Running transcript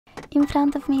In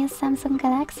front of me is Samsung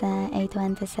Galaxy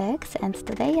A26 and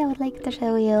today I would like to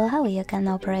show you how you can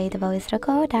operate a voice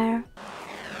recorder.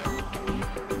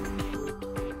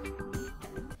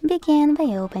 Begin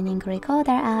by opening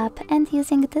Recorder app and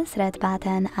using this red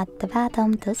button at the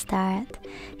bottom to start.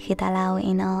 Hit allow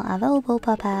in all available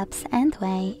pop-ups and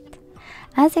wait.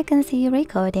 As you can see,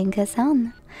 recording is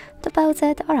on. To pause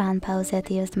it or unpause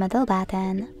it, use the middle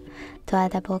button. To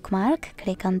add a bookmark,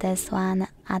 click on this one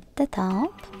at the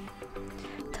top.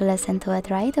 To listen to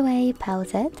it right away,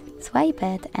 pause it, swipe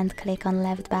it and click on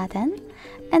left button.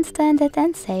 And to end it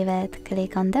and save it,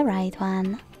 click on the right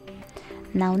one.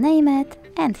 Now name it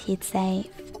and hit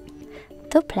save.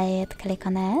 To play it, click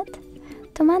on it.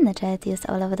 To manage it, use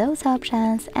all of those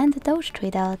options and those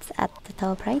three dots at the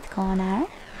top right corner.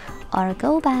 Or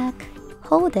go back,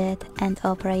 hold it and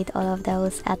operate all of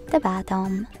those at the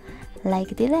bottom,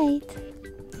 like delete.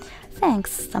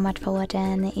 Thanks so much for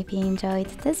watching. If you enjoyed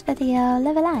this video,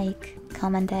 leave a like,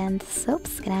 comment and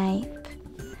subscribe.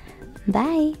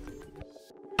 Bye!